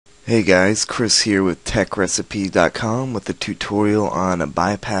Hey guys, Chris here with TechRecipe.com with a tutorial on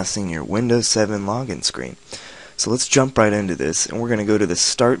bypassing your Windows 7 login screen. So let's jump right into this, and we're going to go to the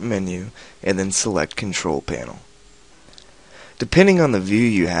Start menu and then select Control Panel. Depending on the view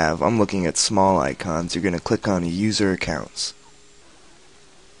you have, I'm looking at small icons, you're going to click on User Accounts.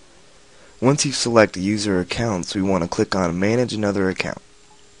 Once you select User Accounts, we want to click on Manage Another Account.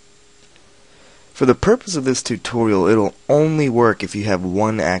 For the purpose of this tutorial, it'll only work if you have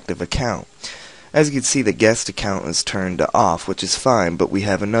one active account. As you can see, the guest account is turned off, which is fine, but we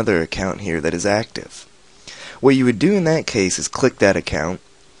have another account here that is active. What you would do in that case is click that account,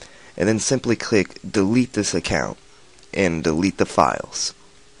 and then simply click Delete this account, and delete the files.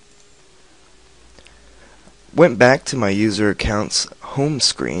 Went back to my user account's home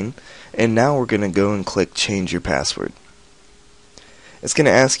screen, and now we're going to go and click Change Your Password. It's going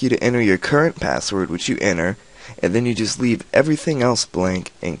to ask you to enter your current password, which you enter, and then you just leave everything else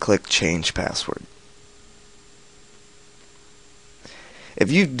blank and click Change Password.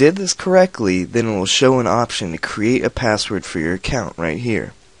 If you did this correctly, then it will show an option to create a password for your account right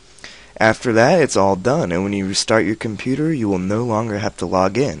here. After that, it's all done, and when you restart your computer, you will no longer have to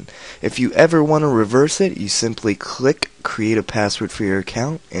log in. If you ever want to reverse it, you simply click Create a Password for your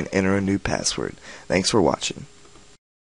account and enter a new password. Thanks for watching.